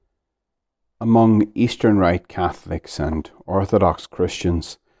Among Eastern Rite Catholics and Orthodox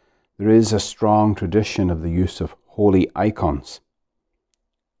Christians, there is a strong tradition of the use of holy icons.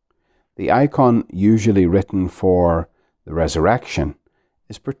 The icon usually written for the resurrection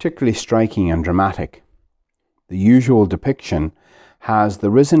is particularly striking and dramatic. The usual depiction has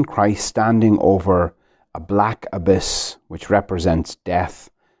the risen Christ standing over a black abyss which represents death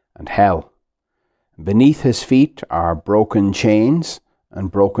and hell. Beneath his feet are broken chains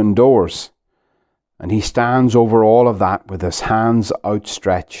and broken doors, and he stands over all of that with his hands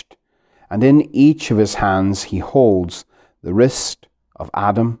outstretched, and in each of his hands he holds the wrist of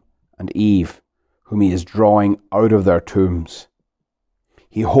Adam and Eve, whom he is drawing out of their tombs.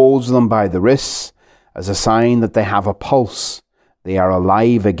 He holds them by the wrists as a sign that they have a pulse, they are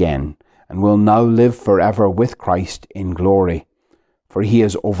alive again, and will now live forever with Christ in glory, for he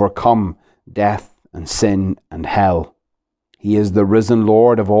has overcome death and sin and hell. He is the risen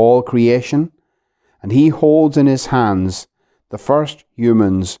Lord of all creation, and he holds in his hands the first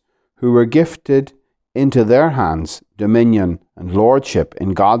humans who were gifted into their hands dominion and lordship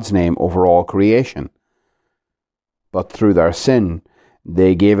in God's name over all creation. But through their sin,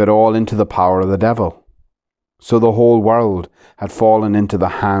 they gave it all into the power of the devil. So the whole world had fallen into the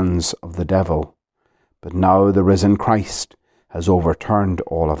hands of the devil. But now the risen Christ has overturned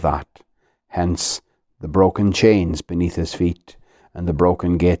all of that. Hence the broken chains beneath his feet and the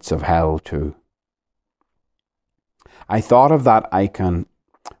broken gates of hell too. I thought of that icon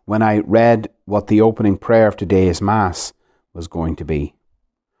when I read what the opening prayer of today's Mass was going to be.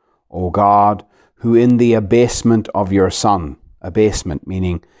 O God, who in the abasement of your Son, abasement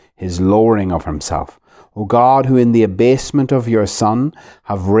meaning his lowering of himself, O God, who in the abasement of your Son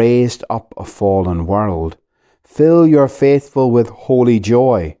have raised up a fallen world, fill your faithful with holy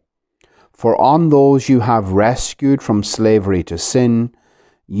joy. For on those you have rescued from slavery to sin,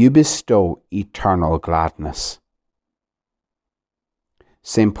 you bestow eternal gladness.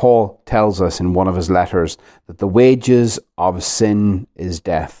 St. Paul tells us in one of his letters that the wages of sin is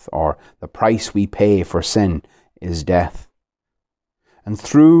death, or the price we pay for sin is death. And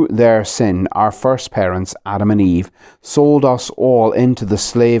through their sin, our first parents, Adam and Eve, sold us all into the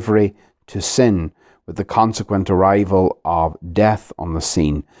slavery to sin, with the consequent arrival of death on the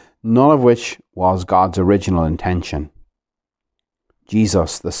scene, none of which was God's original intention.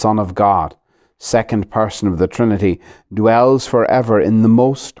 Jesus, the Son of God, second person of the Trinity, dwells forever in the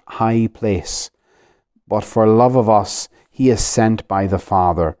most high place. But for love of us, he is sent by the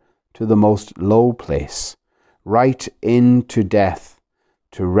Father to the most low place, right into death,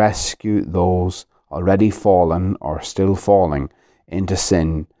 to rescue those already fallen or still falling into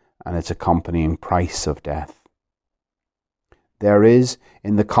sin and its accompanying price of death. There is,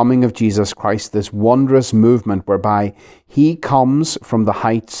 in the coming of Jesus Christ, this wondrous movement whereby he comes from the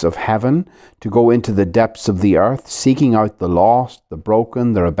heights of heaven to go into the depths of the earth, seeking out the lost, the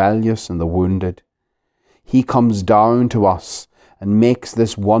broken, the rebellious, and the wounded. He comes down to us and makes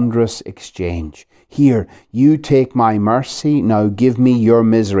this wondrous exchange. Here, you take my mercy, now give me your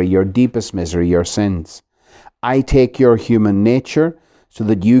misery, your deepest misery, your sins. I take your human nature so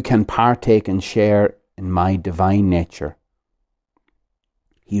that you can partake and share in my divine nature.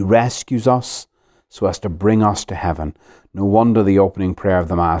 He rescues us so as to bring us to heaven. No wonder the opening prayer of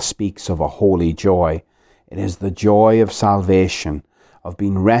the Mass speaks of a holy joy. It is the joy of salvation, of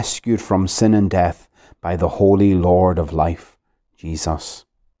being rescued from sin and death by the Holy Lord of life, Jesus.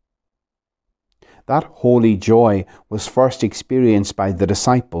 That holy joy was first experienced by the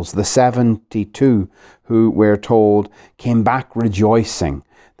disciples, the 72, who, we're told, came back rejoicing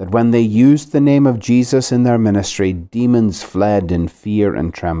that when they used the name of Jesus in their ministry, demons fled in fear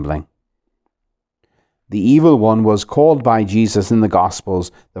and trembling. The evil one was called by Jesus in the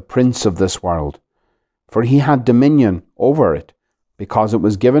Gospels the prince of this world, for he had dominion over it because it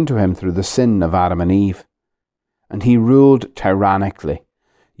was given to him through the sin of Adam and Eve. And he ruled tyrannically,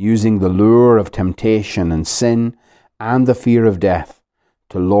 using the lure of temptation and sin and the fear of death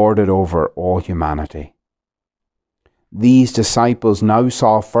to lord it over all humanity. These disciples now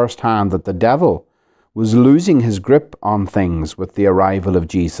saw firsthand that the devil was losing his grip on things with the arrival of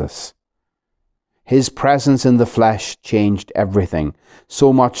Jesus. His presence in the flesh changed everything,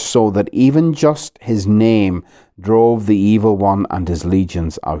 so much so that even just his name drove the evil one and his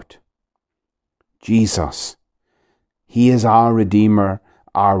legions out. Jesus, he is our Redeemer,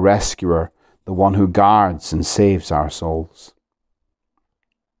 our Rescuer, the one who guards and saves our souls.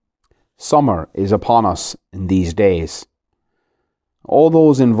 Summer is upon us in these days. All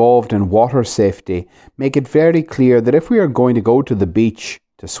those involved in water safety make it very clear that if we are going to go to the beach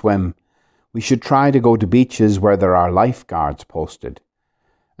to swim, we should try to go to beaches where there are lifeguards posted.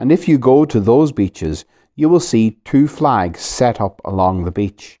 And if you go to those beaches, you will see 2 flags set up along the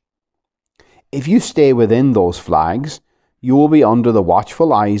beach. If you stay within those flags, you will be under the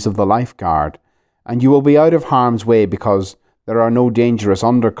watchful eyes of the lifeguard, and you will be out of harm's way because there are no dangerous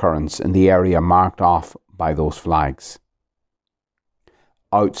undercurrents in the area marked off by those flags.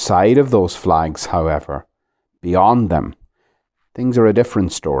 Outside of those flags, however, beyond them, things are a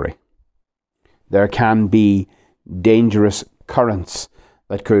different story. There can be dangerous currents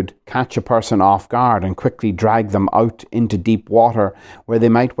that could catch a person off guard and quickly drag them out into deep water where they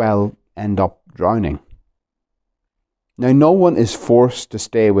might well end up drowning. Now, no one is forced to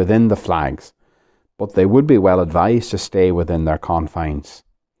stay within the flags, but they would be well advised to stay within their confines.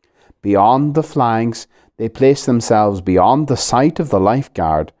 Beyond the flags, they place themselves beyond the sight of the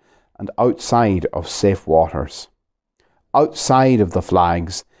lifeguard and outside of safe waters. Outside of the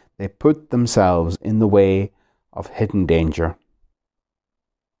flags, they put themselves in the way of hidden danger.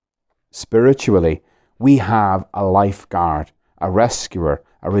 Spiritually, we have a lifeguard, a rescuer,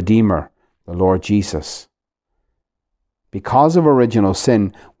 a redeemer, the Lord Jesus. Because of original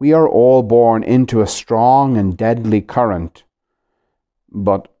sin, we are all born into a strong and deadly current.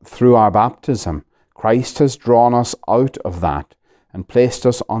 But through our baptism, Christ has drawn us out of that and placed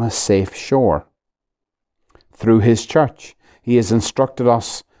us on a safe shore. Through his church, he has instructed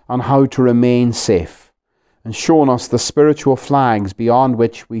us on how to remain safe and shown us the spiritual flags beyond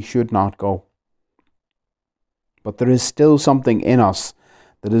which we should not go. But there is still something in us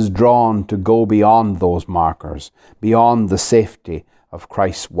that is drawn to go beyond those markers, beyond the safety of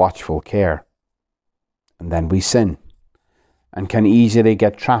Christ's watchful care. And then we sin, and can easily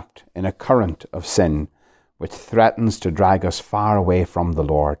get trapped in a current of sin which threatens to drag us far away from the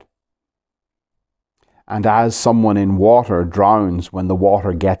Lord. And as someone in water drowns when the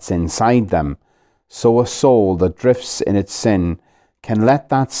water gets inside them, so a soul that drifts in its sin can let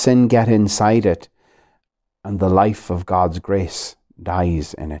that sin get inside it, and the life of God's grace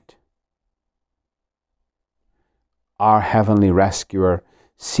dies in it. Our heavenly rescuer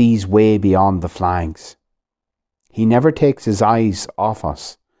sees way beyond the flags. He never takes his eyes off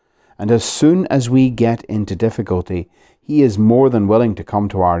us, and as soon as we get into difficulty, he is more than willing to come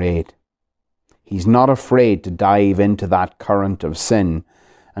to our aid. He's not afraid to dive into that current of sin,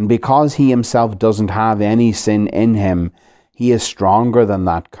 and because he himself doesn't have any sin in him, he is stronger than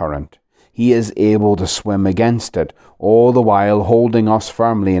that current. He is able to swim against it, all the while holding us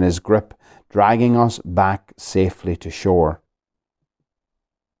firmly in his grip, dragging us back safely to shore.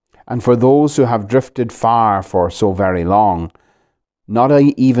 And for those who have drifted far for so very long, not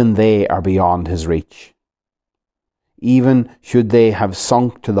even they are beyond his reach. Even should they have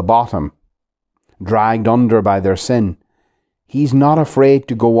sunk to the bottom, dragged under by their sin, he's not afraid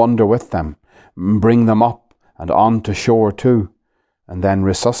to go under with them, bring them up and on to shore too, and then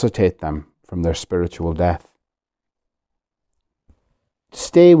resuscitate them from their spiritual death. To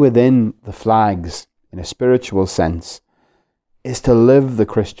stay within the flags in a spiritual sense is to live the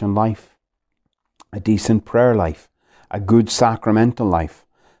Christian life, a decent prayer life, a good sacramental life,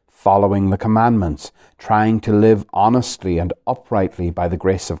 following the commandments, trying to live honestly and uprightly by the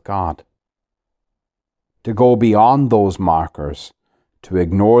grace of God. To go beyond those markers, to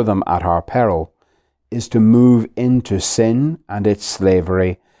ignore them at our peril, is to move into sin and its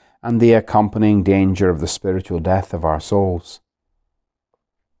slavery and the accompanying danger of the spiritual death of our souls.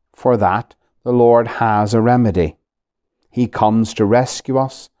 For that, the Lord has a remedy. He comes to rescue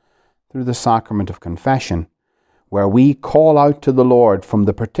us through the sacrament of confession, where we call out to the Lord from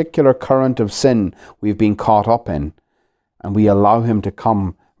the particular current of sin we've been caught up in, and we allow him to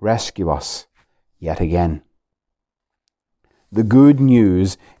come rescue us yet again. The good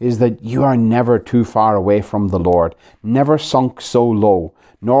news is that you are never too far away from the Lord, never sunk so low,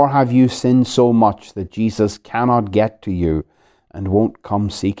 nor have you sinned so much that Jesus cannot get to you and won't come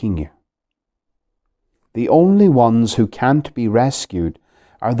seeking you. The only ones who can't be rescued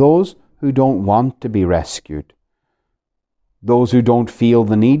are those who don't want to be rescued, those who don't feel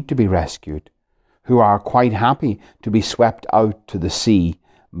the need to be rescued, who are quite happy to be swept out to the sea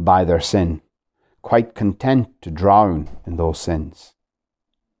by their sin, quite content to drown in those sins.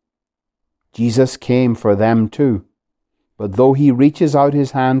 Jesus came for them too, but though he reaches out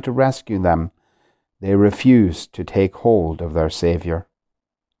his hand to rescue them, they refuse to take hold of their Saviour.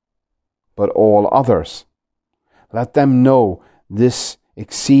 But all others, let them know this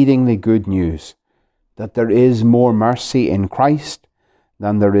exceedingly good news, that there is more mercy in Christ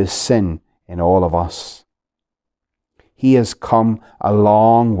than there is sin in all of us. He has come a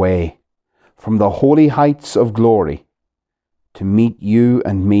long way from the holy heights of glory to meet you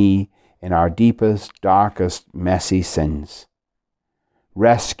and me in our deepest, darkest, messy sins.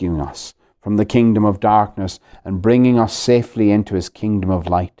 rescuing us from the kingdom of darkness and bringing us safely into his kingdom of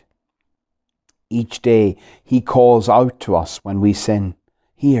light. Each day he calls out to us when we sin.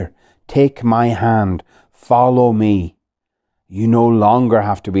 Here, take my hand, follow me. You no longer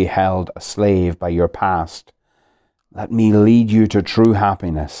have to be held a slave by your past. Let me lead you to true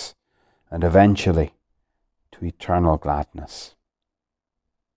happiness and eventually to eternal gladness.